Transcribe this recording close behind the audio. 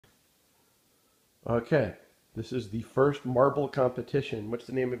Okay, this is the first marble competition. What's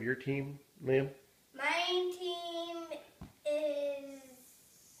the name of your team, Liam? My team is.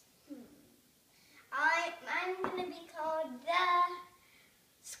 I'm gonna be called the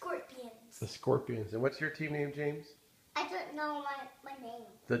Scorpions. The Scorpions. And what's your team name, James? I don't know my name.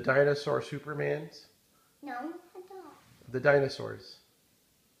 The Dinosaur Supermans? No, I don't. The dinosaurs.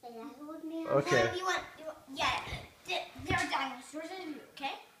 Okay. No, you want, yeah, they're dinosaurs,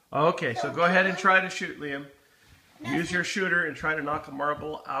 okay? Okay, so go ahead and try to shoot, Liam. Use your shooter and try to knock a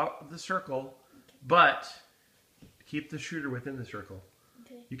marble out of the circle, but keep the shooter within the circle.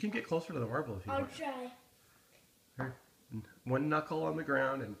 Okay. You can get closer to the marble if you want. I'll try. Here. One knuckle on the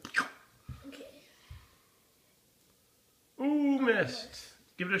ground and... Okay. Ooh, missed.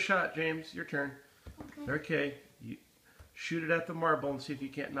 Give it a shot, James. Your turn. Okay. Okay. You shoot it at the marble and see if you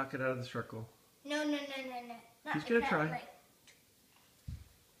can't knock it out of the circle. No. He's gonna try. Like,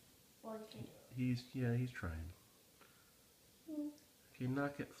 what did you do? He's trying. Okay,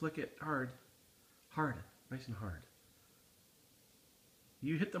 knock it, flick it hard. Hard. Nice and hard.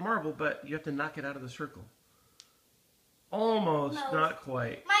 You hit the marble, but you have to knock it out of the circle. Almost, No. not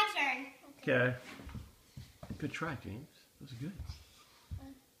quite. My turn. Okay. Good try, James. That was good.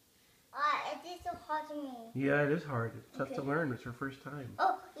 It is so hard to me. Yeah, it is hard. It's tough to Okay. learn. It's her first time.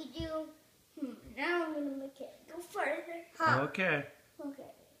 Oh, you do. Now I'm gonna make it go further. Okay. Okay.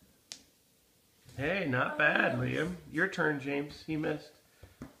 Hey, not bad, Liam. Your turn, James. He missed.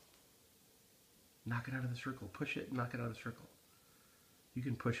 Knock it out of the circle. Push it and knock it out of the circle. You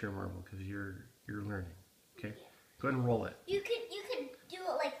can push your marble because you're learning. Okay? Go ahead and roll it. You could do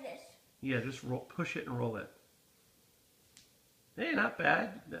it like this. Yeah, just push it and roll it. Hey, not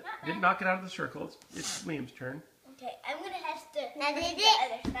bad. bad. Didn't knock it out of the circle. It's Liam's turn. Okay, I'm gonna have to now did the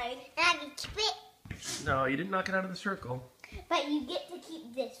it? other side. Now you keep it. No, you didn't knock it out of the circle. But you get to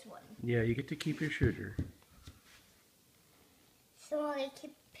keep this one. Yeah, you get to keep your shooter. So I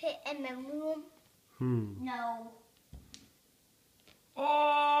keep it in my room. No.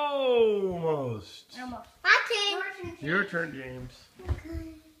 Almost. Almost. My turn. Your turn, James.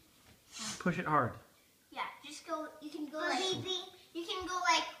 Okay. Push it hard. Yeah, just go. You can go Oh, like. baby. You can go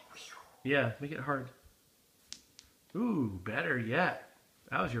like. Yeah, make it hard. Ooh, better yet.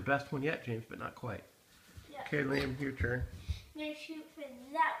 That was your best one yet, James, but not quite. Yeah. Okay, Liam, your turn. I'm gonna shoot for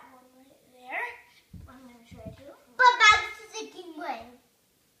that one right there. I'm gonna try to. But that's the second one.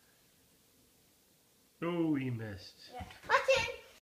 Ooh, he missed. Yeah. What